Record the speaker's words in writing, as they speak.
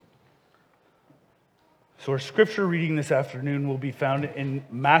So our scripture reading this afternoon will be found in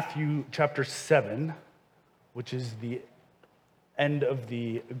Matthew chapter 7, which is the end of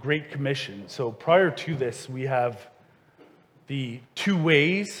the Great Commission. So prior to this, we have the two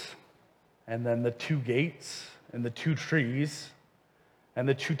ways, and then the two gates, and the two trees, and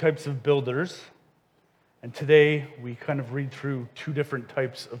the two types of builders. And today, we kind of read through two different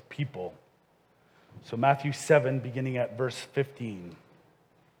types of people. So Matthew 7, beginning at verse 15.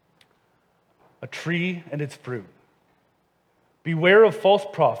 A tree and its fruit. Beware of false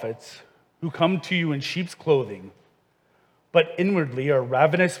prophets who come to you in sheep's clothing, but inwardly are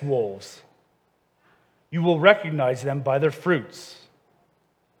ravenous wolves. You will recognize them by their fruits.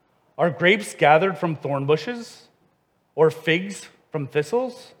 Are grapes gathered from thorn bushes, or figs from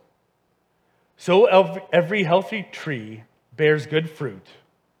thistles? So every healthy tree bears good fruit,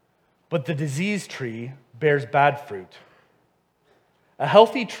 but the diseased tree bears bad fruit. A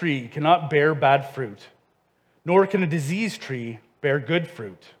healthy tree cannot bear bad fruit, nor can a diseased tree bear good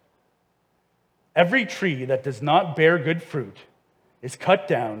fruit. Every tree that does not bear good fruit is cut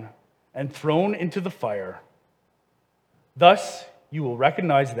down and thrown into the fire. Thus you will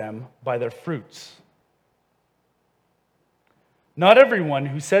recognize them by their fruits. Not everyone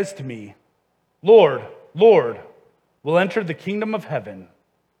who says to me, Lord, Lord, will enter the kingdom of heaven,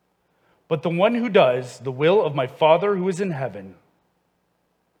 but the one who does the will of my Father who is in heaven.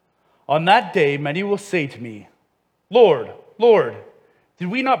 On that day, many will say to me, Lord, Lord, did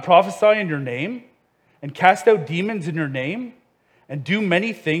we not prophesy in your name and cast out demons in your name and do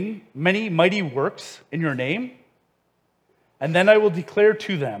many mighty works in your name? And then I will declare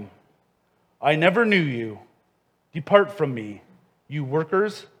to them, I never knew you. Depart from me, you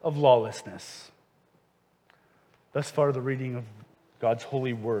workers of lawlessness. Thus far, the reading of God's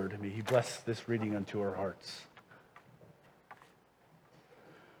holy word. May he bless this reading unto our hearts.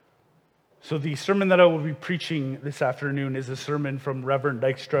 So the sermon that I will be preaching this afternoon is a sermon from Reverend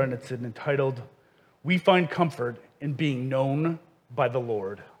Dykstra, and it's entitled, We Find Comfort in Being Known by the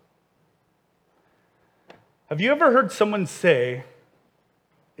Lord. Have you ever heard someone say,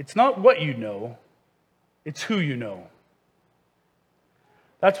 it's not what you know, it's who you know?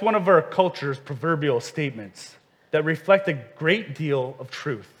 That's one of our culture's proverbial statements that reflect a great deal of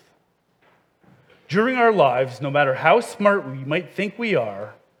truth. During our lives, no matter how smart we might think we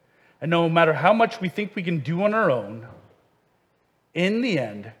are, and no matter how much we think we can do on our own, in the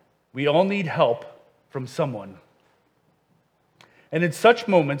end, we all need help from someone. And in such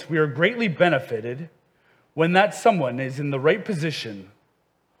moments, we are greatly benefited when that someone is in the right position,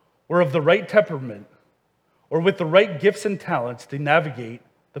 or of the right temperament, or with the right gifts and talents to navigate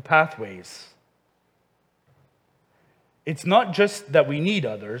the pathways. It's not just that we need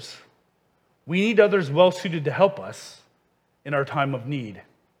others well suited to help us in our time of need.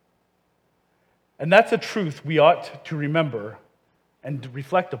 And that's a truth we ought to remember and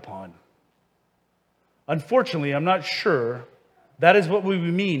reflect upon. Unfortunately, I'm not sure that is what we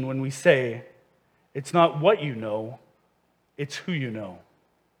mean when we say, it's not what you know, it's who you know.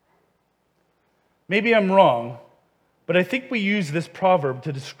 Maybe I'm wrong, but I think we use this proverb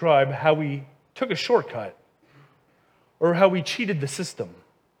to describe how we took a shortcut, or how we cheated the system,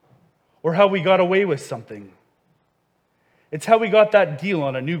 or how we got away with something. It's how we got that deal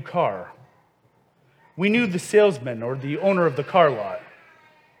on a new car. We knew the salesman or the owner of the car lot.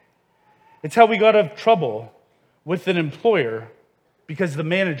 It's how we got out of trouble with an employer because the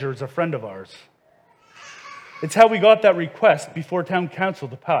manager is a friend of ours. It's how we got that request before town council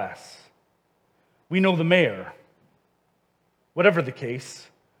to pass. We know the mayor. Whatever the case,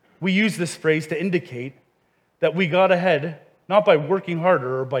 we use this phrase to indicate that we got ahead not by working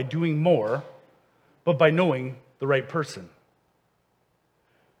harder or by doing more, but by knowing the right person.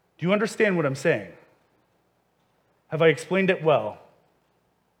 Do you understand what I'm saying? Have I explained it well?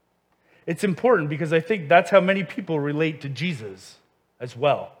 It's important because I think that's how many people relate to Jesus as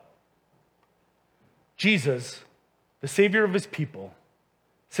well. Jesus, the Savior of his people,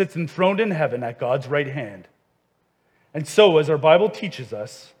 sits enthroned in heaven at God's right hand. And so, as our Bible teaches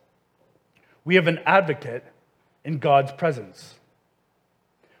us, we have an advocate in God's presence.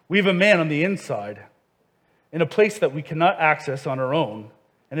 We have a man on the inside, in a place that we cannot access on our own,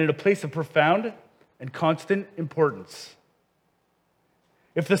 and in a place of profound and constant importance.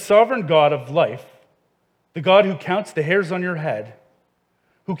 If the sovereign God of life, the God who counts the hairs on your head,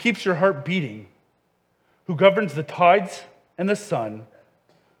 who keeps your heart beating, who governs the tides and the sun,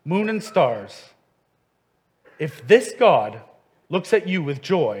 moon and stars, if this God looks at you with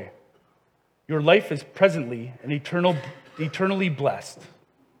joy, your life is presently and eternally blessed.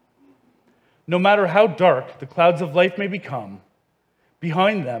 No matter how dark the clouds of life may become,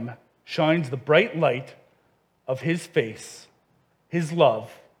 behind them shines the bright light of his face, his love,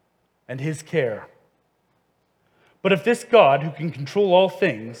 and his care. But if this God, who can control all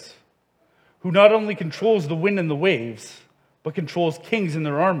things, who not only controls the wind and the waves, but controls kings and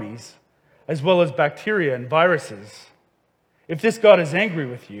their armies, as well as bacteria and viruses, if this God is angry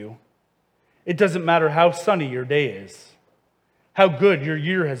with you, it doesn't matter how sunny your day is, how good your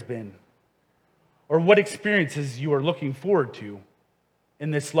year has been, or what experiences you are looking forward to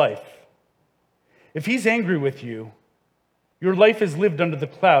in this life. If he's angry with you, your life is lived under the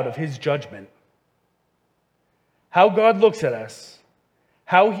cloud of his judgment. How God looks at us,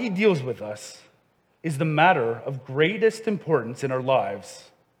 how he deals with us, is the matter of greatest importance in our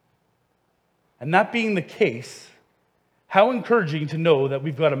lives. And that being the case, how encouraging to know that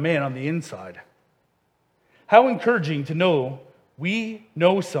we've got a man on the inside. How encouraging to know we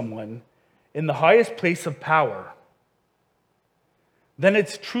know someone in the highest place of power. Then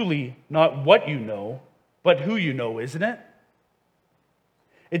it's truly not what you know, but who you know, isn't it?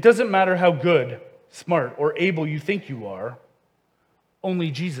 It doesn't matter how good, smart, or able you think you are.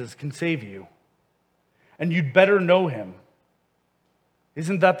 Only Jesus can save you. And you'd better know him.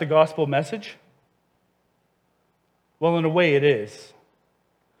 Isn't that the gospel message? Well, in a way it is.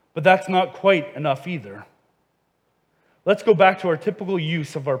 But that's not quite enough either. Let's go back to our typical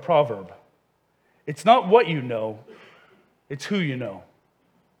use of our proverb. It's not what you know, it's who you know.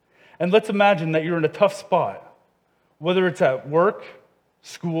 And let's imagine that you're in a tough spot, whether it's at work,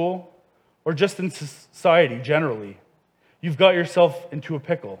 school, or just in society generally. You've got yourself into a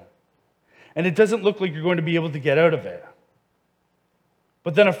pickle, and it doesn't look like you're going to be able to get out of it.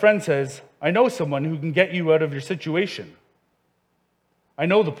 But then a friend says, I know someone who can get you out of your situation. I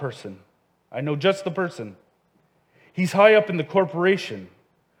know the person. I know just the person. He's high up in the corporation,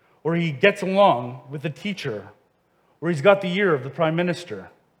 or he gets along with the teacher, or he's got the ear of the prime minister.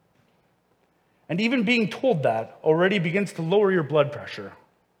 And even being told that already begins to lower your blood pressure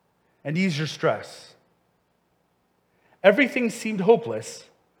and ease your stress. Everything seemed hopeless,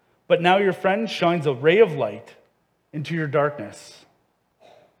 but now your friend shines a ray of light into your darkness.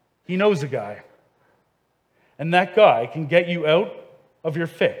 He knows a guy, and that guy can get you out of your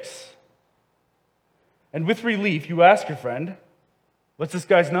fix. And with relief, you ask your friend, what's this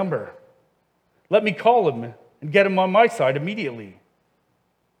guy's number? Let me call him and get him on my side immediately.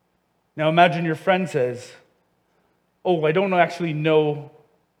 Now imagine your friend says, oh, I don't actually know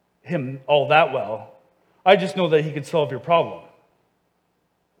him all that well. I just know that he can solve your problem.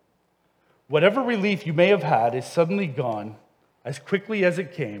 Whatever relief you may have had is suddenly gone as quickly as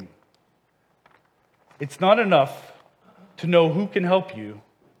it came. It's not enough to know who can help you.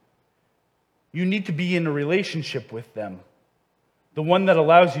 You need to be in a relationship with them, the one that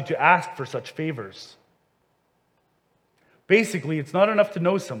allows you to ask for such favors. Basically, it's not enough to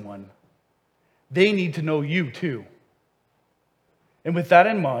know someone. They need to know you too. And with that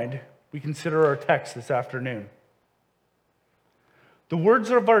in mind, we consider our text this afternoon. The words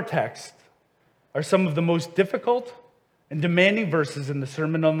of our text are some of the most difficult and demanding verses in the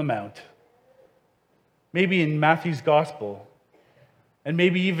Sermon on the Mount, maybe in Matthew's Gospel, and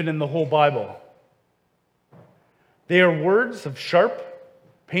maybe even in the whole Bible. They are words of sharp,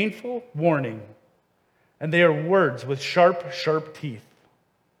 painful warning, and they are words with sharp, sharp teeth.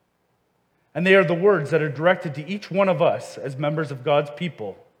 And they are the words that are directed to each one of us as members of God's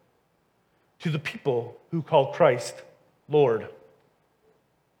people, to the people who call Christ Lord.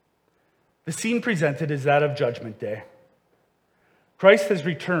 The scene presented is that of Judgment Day. Christ has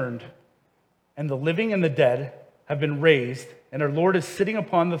returned, and the living and the dead have been raised, and our Lord is sitting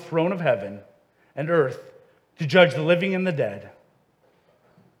upon the throne of heaven and earth to judge the living and the dead.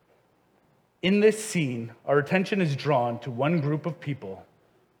 In this scene, our attention is drawn to one group of people.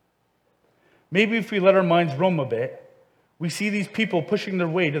 Maybe if we let our minds roam a bit, we see these people pushing their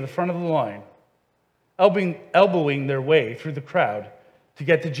way to the front of the line, elbowing their way through the crowd to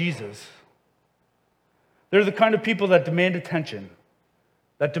get to Jesus. They're the kind of people that demand attention,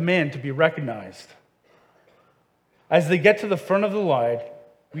 that demand to be recognized. As they get to the front of the line,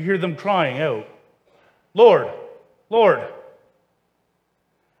 we hear them crying out, Lord, Lord.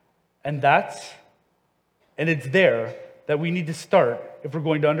 And it's there that we need to start if we're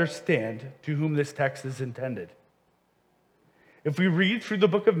going to understand to whom this text is intended. If we read through the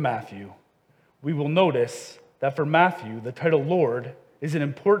book of Matthew, we will notice that for Matthew, the title Lord is an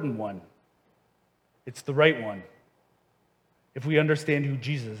important one. It's the right one, if we understand who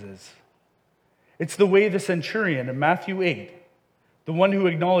Jesus is. It's the way the centurion in Matthew 8, the one who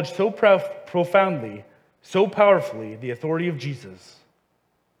acknowledged so profoundly, so powerfully the authority of Jesus.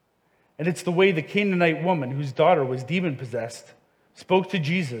 And it's the way the Canaanite woman whose daughter was demon-possessed spoke to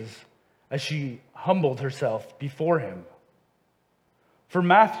Jesus as she humbled herself before him. For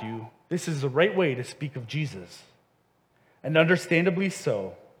Matthew, this is the right way to speak of Jesus, and understandably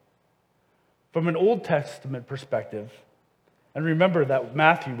so. From an Old Testament perspective, and remember that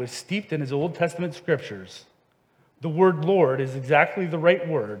Matthew was steeped in his Old Testament scriptures, the word Lord is exactly the right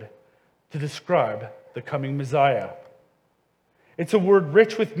word to describe the coming Messiah. It's a word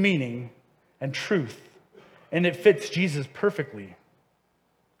rich with meaning and truth, and it fits Jesus perfectly.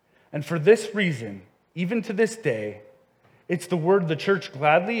 And for this reason, even to this day, it's the word the church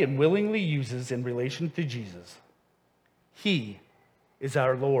gladly and willingly uses in relation to Jesus. He is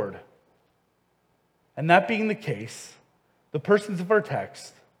our Lord. And that being the case, the persons of our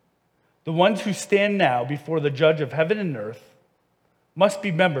text, the ones who stand now before the judge of heaven and earth, must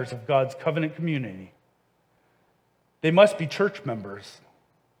be members of God's covenant community. They must be church members.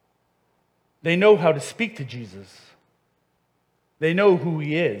 They know how to speak to Jesus. They know who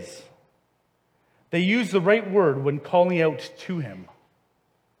he is. They use the right word when calling out to him.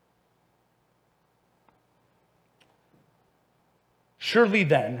 Surely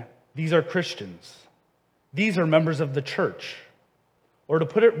then, these are Christians. These are members of the church. Or to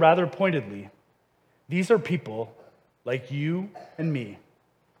put it rather pointedly, these are people like you and me.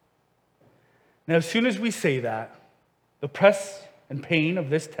 Now, as soon as we say that, the press and pain of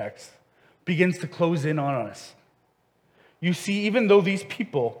this text begins to close in on us. You see, even though these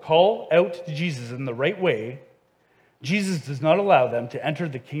people call out to Jesus in the right way, Jesus does not allow them to enter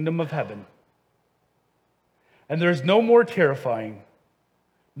the kingdom of heaven. And there is no more terrifying,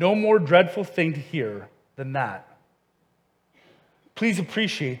 no more dreadful thing to hear than that. Please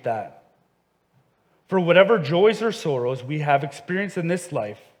appreciate that. For whatever joys or sorrows we have experienced in this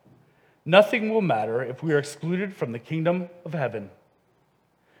life, nothing will matter if we are excluded from the kingdom of heaven.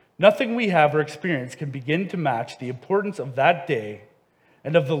 Nothing we have or experience can begin to match the importance of that day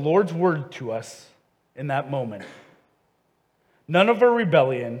and of the Lord's word to us in that moment. None of our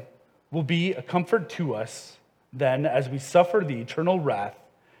rebellion will be a comfort to us then as we suffer the eternal wrath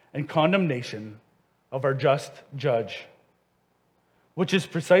and condemnation of our just judge, which is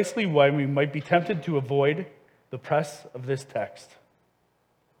precisely why we might be tempted to avoid the press of this text.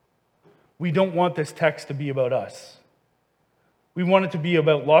 We don't want this text to be about us. We want it to be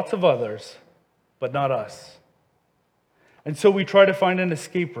about lots of others, but not us. And so we try to find an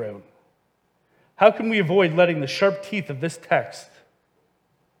escape route. How can we avoid letting the sharp teeth of this text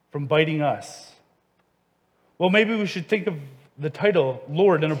from biting us? Well, maybe we should think of the title,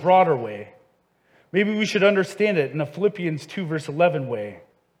 Lord, in a broader way. Maybe we should understand it in a Philippians 2, verse 11 way.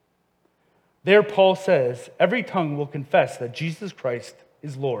 There, Paul says, every tongue will confess that Jesus Christ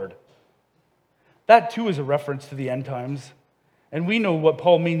is Lord. That, too, is a reference to the end times. And we know what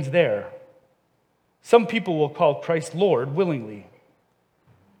Paul means there. Some people will call Christ Lord willingly,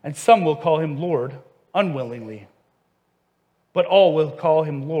 and some will call him Lord unwillingly. But all will call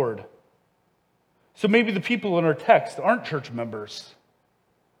him Lord. So maybe the people in our text aren't church members,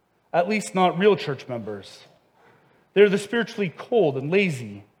 at least not real church members. They're the spiritually cold and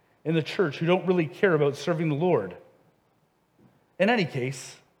lazy in the church who don't really care about serving the Lord. In any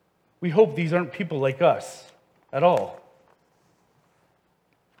case, we hope these aren't people like us at all.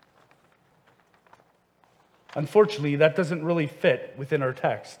 Unfortunately, that doesn't really fit within our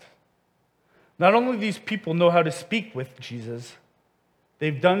text. Not only do these people know how to speak with Jesus,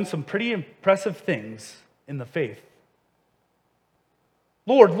 they've done some pretty impressive things in the faith.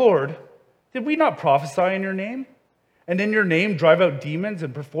 Lord, Lord, did we not prophesy in your name? And in your name drive out demons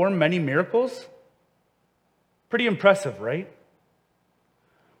and perform many miracles? Pretty impressive, right?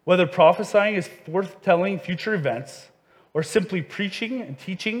 Whether prophesying is foretelling future events or simply preaching and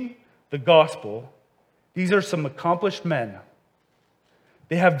teaching the gospel, these are some accomplished men.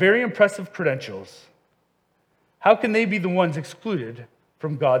 They have very impressive credentials. How can they be the ones excluded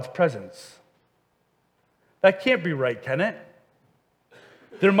from God's presence? That can't be right, can it?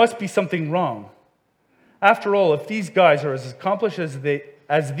 There must be something wrong. After all, if these guys are as accomplished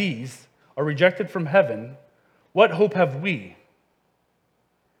as these are rejected from heaven, what hope have we?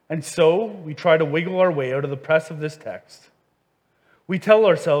 And so we try to wiggle our way out of the press of this text. We tell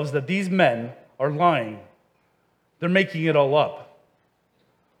ourselves that these men are lying. They're making it all up.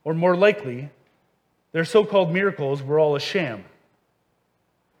 Or more likely, their so-called miracles were all a sham.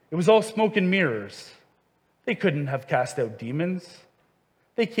 It was all smoke and mirrors. They couldn't have cast out demons.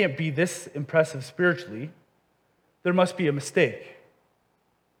 They can't be this impressive spiritually. There must be a mistake.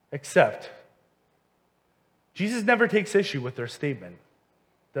 Except, Jesus never takes issue with their statement,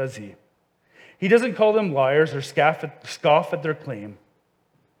 does he? He doesn't call them liars or scoff at their claim.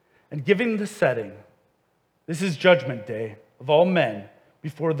 And given the setting, this is Judgment Day of all men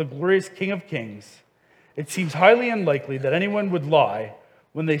before the glorious King of Kings, it seems highly unlikely that anyone would lie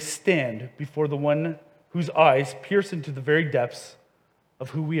when they stand before the one whose eyes pierce into the very depths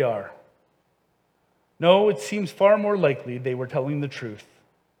of who we are. No, it seems far more likely they were telling the truth.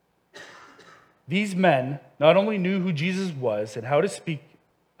 These men not only knew who Jesus was and how to speak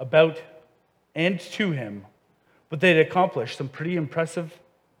about and to him, but they had accomplished some pretty impressive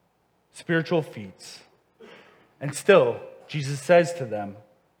spiritual feats. And still, Jesus says to them,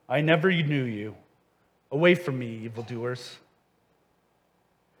 "I never knew you. Away from me, evildoers."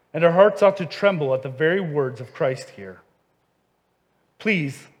 And our hearts ought to tremble at the very words of Christ here.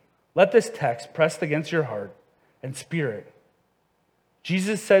 Please, let this text press against your heart and spirit.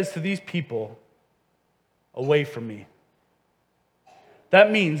 Jesus says to these people, "Away from me." That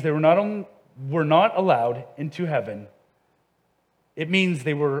means they were not allowed into heaven. It means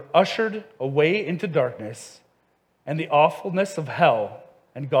they were ushered away into darkness and the awfulness of hell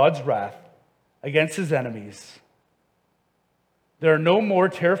and God's wrath against his enemies. There are no more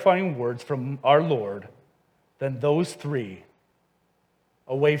terrifying words from our Lord than those three: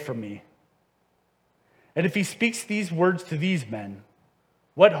 "Away from me." And if he speaks these words to these men,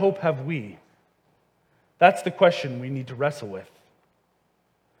 what hope have we? That's the question we need to wrestle with.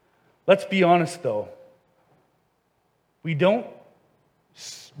 Let's be honest, though. We don't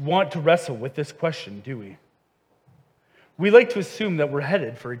want to wrestle with this question, do we? We like to assume that we're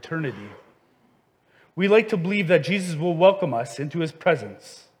headed for eternity. We like to believe that Jesus will welcome us into his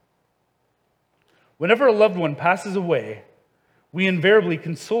presence. Whenever a loved one passes away, we invariably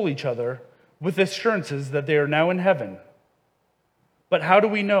console each other with assurances that they are now in heaven. But how do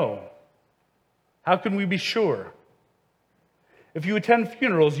we know? How can we be sure? If you attend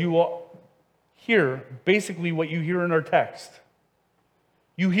funerals, you will hear basically what you hear in our text.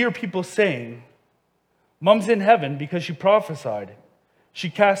 You hear people saying, "Mom's in heaven because she prophesied. She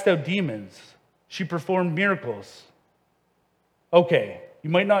cast out demons. She performed miracles." Okay, you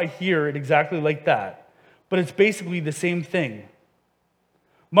might not hear it exactly like that, but it's basically the same thing.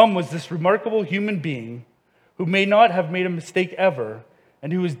 Mom was this remarkable human being who may not have made a mistake ever,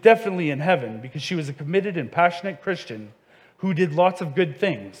 and who was definitely in heaven because she was a committed and passionate Christian who did lots of good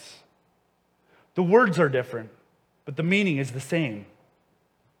things. The words are different, but the meaning is the same.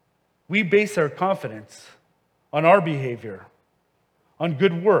 We base our confidence on our behavior, on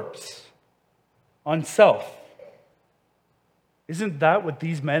good works, on self. Isn't that what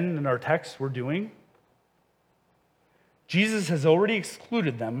these men in our text were doing? Jesus has already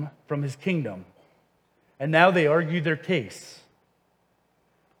excluded them from his kingdom, and now they argue their case.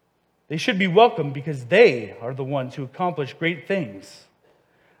 They should be welcomed because they are the ones who accomplished great things.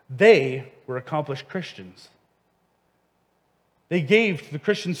 They were accomplished Christians. They gave to the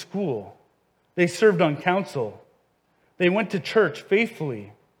Christian school. They served on council. They went to church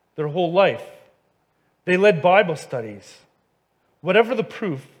faithfully their whole life. They led Bible studies. Whatever the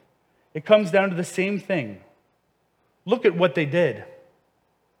proof, it comes down to the same thing. Look at what they did.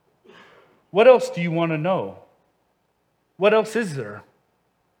 What else do you want to know? What else is there?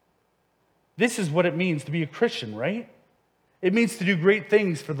 This is what it means to be a Christian, right? It means to do great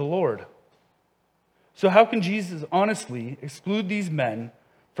things for the Lord. So how can Jesus honestly exclude these men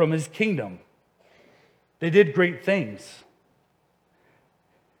from his kingdom? They did great things.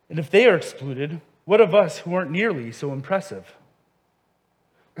 And if they are excluded, what of us who aren't nearly so impressive?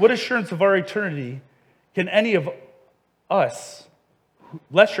 What assurance of our eternity can any of us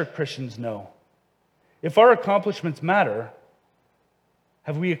lesser Christians know? If our accomplishments matter,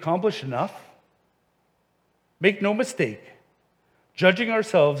 have we accomplished enough? Make no mistake, judging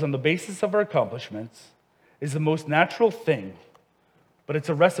ourselves on the basis of our accomplishments is the most natural thing, but it's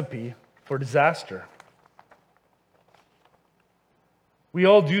a recipe for disaster. We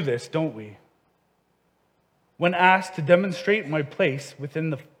all do this, don't we? When asked to demonstrate my place within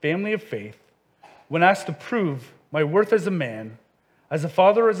the family of faith, when asked to prove my worth as a man, as a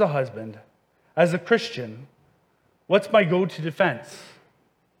father, as a husband, as a Christian, what's my go-to defense?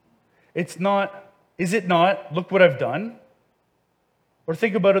 Is it not, "Look what I've done"? Or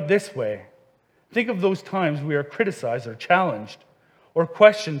think about it this way. Think of those times we are criticized or challenged or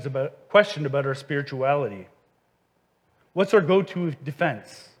questioned about our spirituality. What's our go-to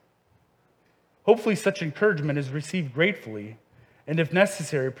defense? Hopefully such encouragement is received gratefully and, if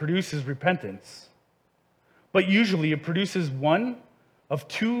necessary, produces repentance. But usually it produces one of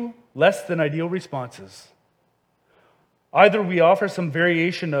two less than ideal responses. Either we offer some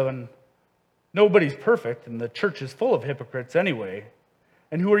variation on "Nobody's perfect and the church is full of hypocrites anyway,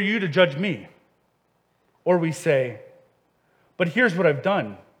 and who are you to judge me?" Or we say, "But here's what I've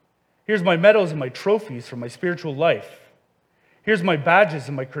done. Here's my medals and my trophies from my spiritual life. Here's my badges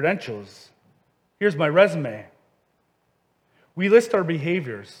and my credentials. Here's my resume. We list our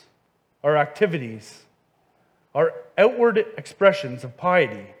behaviors, our activities, our outward expressions of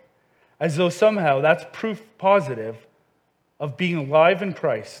piety, as though somehow that's proof positive of being alive in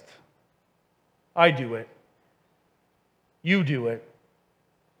Christ. I do it. You do it.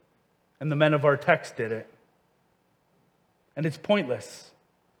 And the men of our text did it. And it's pointless,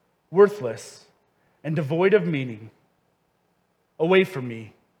 worthless, and devoid of meaning. Away from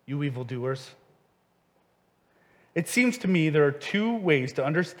me, you evildoers. It seems to me there are two ways to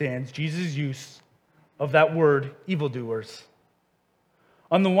understand Jesus' use of that word, evildoers.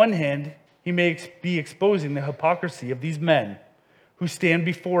 On the one hand, he may be exposing the hypocrisy of these men who stand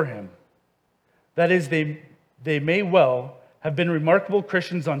before him. That is, they may well have been remarkable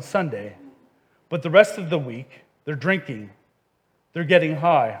Christians on Sunday, but the rest of the week, they're drinking, they're getting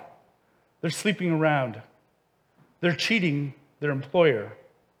high, they're sleeping around, they're cheating their employer,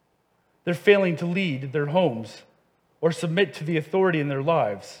 they're failing to lead their homes or submit to the authority in their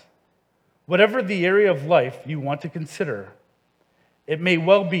lives. Whatever the area of life you want to consider, it may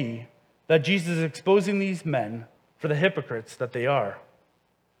well be that Jesus is exposing these men for the hypocrites that they are.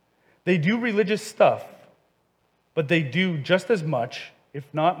 They do religious stuff, but they do just as much, if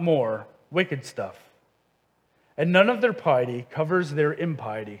not more, wicked stuff. And none of their piety covers their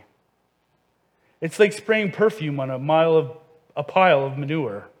impiety. It's like spraying perfume on a pile of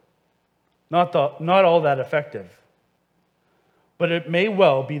manure. Not all that effective. But it may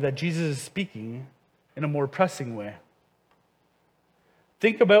well be that Jesus is speaking in a more pressing way.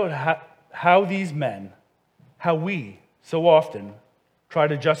 Think about how these men, how we so often try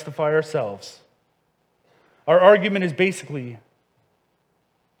to justify ourselves. Our argument is basically,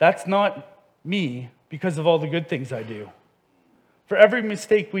 that's not me because of all the good things I do. For every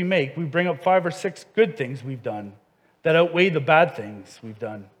mistake we make, we bring up 5 or 6 good things we've done that outweigh the bad things we've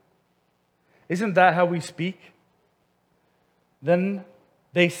done. Isn't that how we speak? Then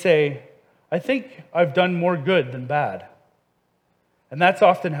they say, I think I've done more good than bad. And that's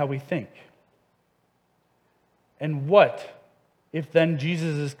often how we think. And what if then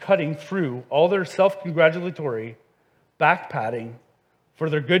Jesus is cutting through all their self-congratulatory back-patting for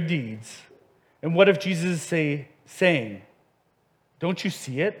their good deeds? And what if Jesus is saying, don't you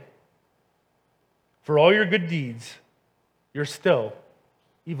see it? For all your good deeds, you're still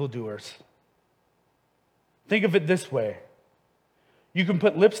evildoers. Think of it this way. You can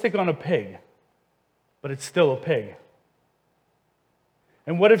put lipstick on a pig, but it's still a pig.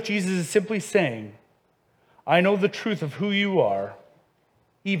 And what if Jesus is simply saying, I know the truth of who you are,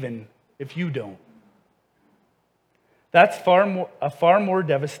 even if you don't? That's a far more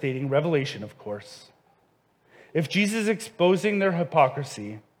devastating revelation, of course. If Jesus is exposing their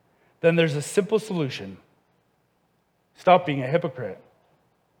hypocrisy, then there's a simple solution. Stop being a hypocrite.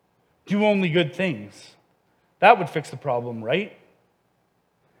 Do only good things. That would fix the problem, right?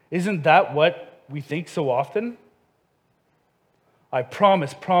 Isn't that what we think so often? I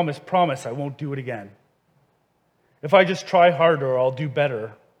promise I won't do it again. If I just try harder, I'll do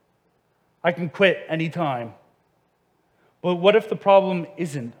better. I can quit anytime. But what if the problem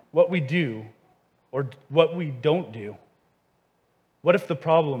isn't what we do or what we don't do? What if the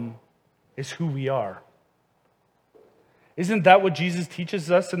problem is who we are? Isn't that what Jesus teaches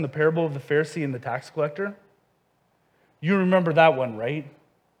us in the parable of the Pharisee and the tax collector? You remember that one, right?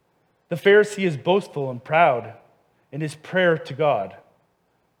 The Pharisee is boastful and proud in his prayer to God,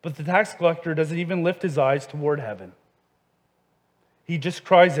 but the tax collector doesn't even lift his eyes toward heaven. He just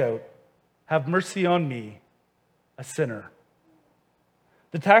cries out, have mercy on me, a sinner.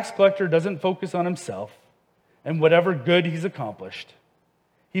 The tax collector doesn't focus on himself and whatever good he's accomplished.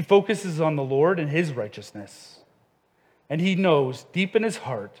 He focuses on the Lord and his righteousness. And he knows deep in his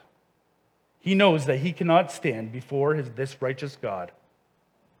heart, he knows that he cannot stand before this righteous God.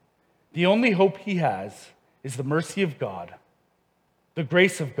 The only hope he has is the mercy of God, the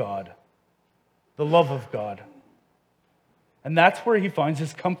grace of God, the love of God. And that's where he finds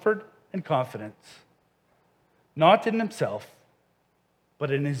his comfort and confidence, not in himself,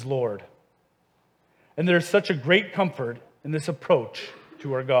 but in his Lord. And there's such a great comfort in this approach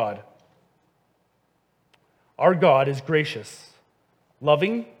to our God. Our God is gracious,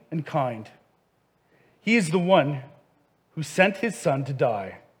 loving, and kind. He is the one who sent his Son to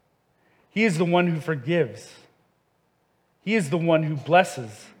die. He is the one who forgives. He is the one who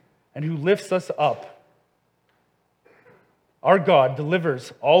blesses and who lifts us up. Our God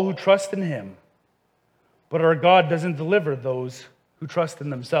delivers all who trust in him, but our God doesn't deliver those who trust in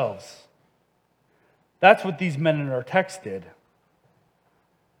themselves. That's what these men in our text did.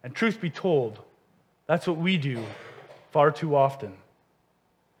 And truth be told, that's what we do far too often.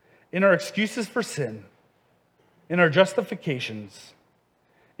 In our excuses for sin, in our justifications,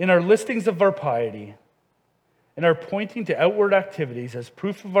 in our listings of our piety, in our pointing to outward activities as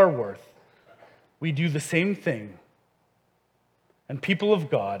proof of our worth, we do the same thing. And people of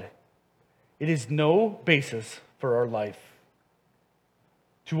God, it is no basis for our life.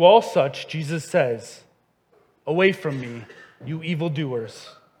 To all such, Jesus says, "Away from me, you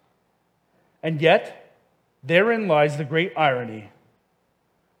evildoers." And yet, therein lies the great irony.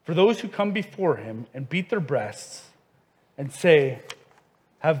 For those who come before him and beat their breasts and say,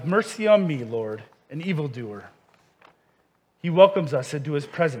 "Have mercy on me, Lord, an evildoer," he welcomes us into his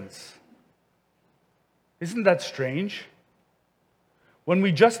presence. Isn't that strange? When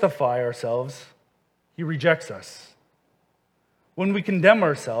we justify ourselves, he rejects us. When we condemn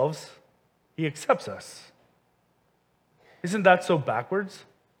ourselves, he accepts us. Isn't that so backwards?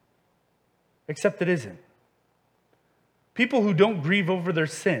 Except it isn't. People who don't grieve over their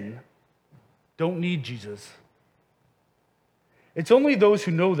sin don't need Jesus. It's only those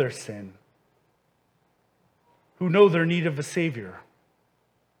who know their sin, who know their need of a Savior.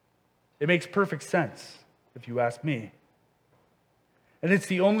 It makes perfect sense, if you ask me. And it's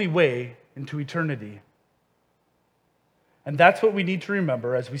the only way into eternity. And that's what we need to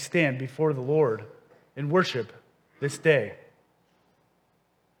remember as we stand before the Lord in worship this day.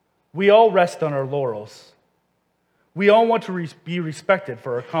 We all rest on our laurels. We all want to be respected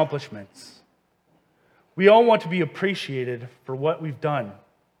for our accomplishments. We all want to be appreciated for what we've done.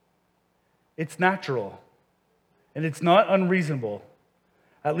 It's natural, and it's not unreasonable,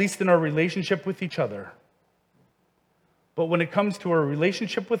 at least in our relationship with each other. But when it comes to our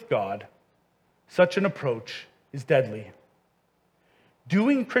relationship with God, such an approach is deadly.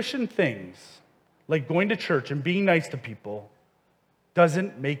 Doing Christian things, like going to church and being nice to people,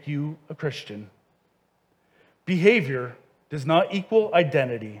 doesn't make you a Christian. Behavior does not equal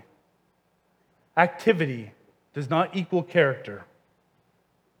identity. Activity does not equal character.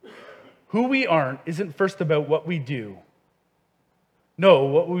 Who we aren't isn't first about what we do. No,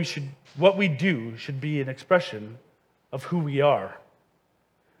 what we do should be an expression of who we are.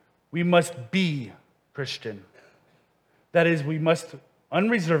 We must be Christian. That is, we must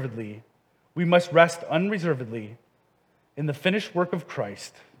rest unreservedly in the finished work of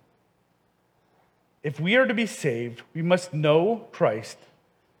Christ. If we are to be saved, we must know Christ,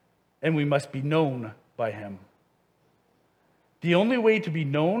 and we must be known by him. The only way to be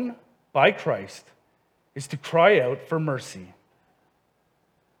known by Christ is to cry out for mercy.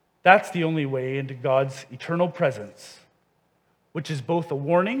 That's the only way into God's eternal presence, which is both a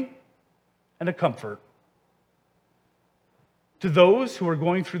warning and a comfort. To those who are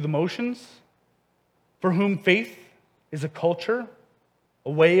going through the motions, for whom faith is a culture,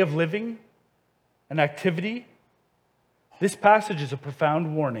 a way of living, an activity, this passage is a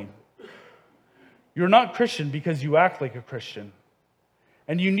profound warning. You're not Christian because you act like a Christian,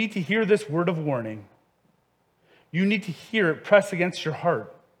 and you need to hear this word of warning. You need to hear it press against your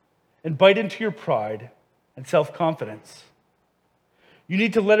heart and bite into your pride and self-confidence. You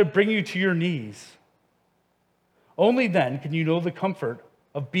need to let it bring you to your knees. Only then can you know the comfort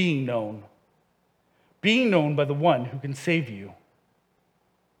of being known by the one who can save you.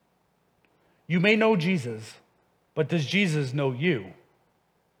 You may know Jesus, but does Jesus know you?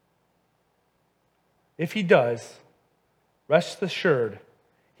 If he does, rest assured,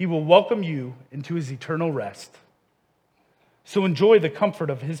 he will welcome you into his eternal rest. So enjoy the comfort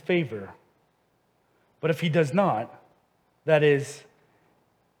of his favor. But if he does not, that is,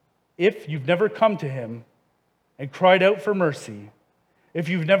 if you've never come to him and cried out for mercy, if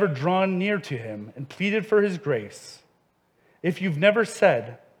you've never drawn near to him and pleaded for his grace, if you've never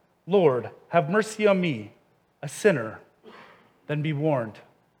said, "Lord, have mercy on me, a sinner," then be warned.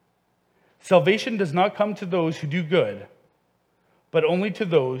 Salvation does not come to those who do good, but only to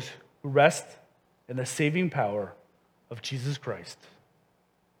those who rest in the saving power of Jesus Christ.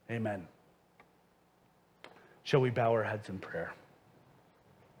 Amen. Shall we bow our heads in prayer?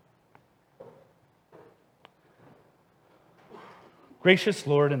 Gracious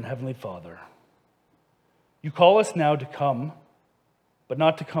Lord and Heavenly Father, you call us now to come, but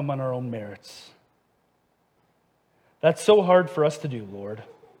not to come on our own merits. That's so hard for us to do, Lord.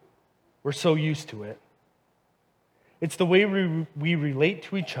 We're so used to it. It's the way we relate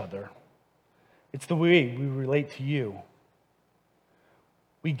to each other. It's the way we relate to you.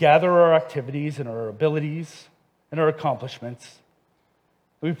 We gather our activities and our abilities and our accomplishments.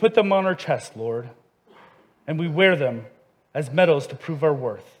 We put them on our chest, Lord, and we wear them as medals to prove our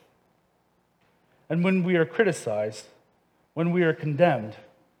worth. And when we are criticized, when we are condemned,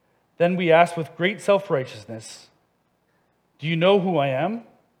 then we ask with great self-righteousness, Do you know who I am?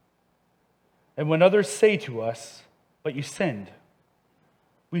 And when others say to us, but you sinned,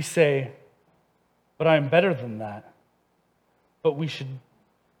 we say, but I am better than that. But we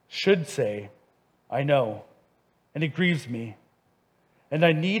should say, I know, and it grieves me, and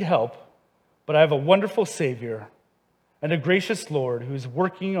I need help, but I have a wonderful Savior and a gracious Lord who is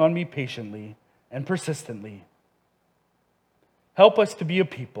working on me patiently and persistently. Help us to be a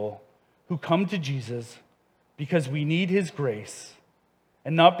people who come to Jesus because we need his grace,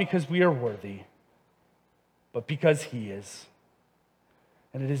 and not because we are worthy, but because he is.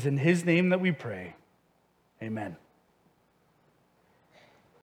 And it is in his name that we pray. Amen.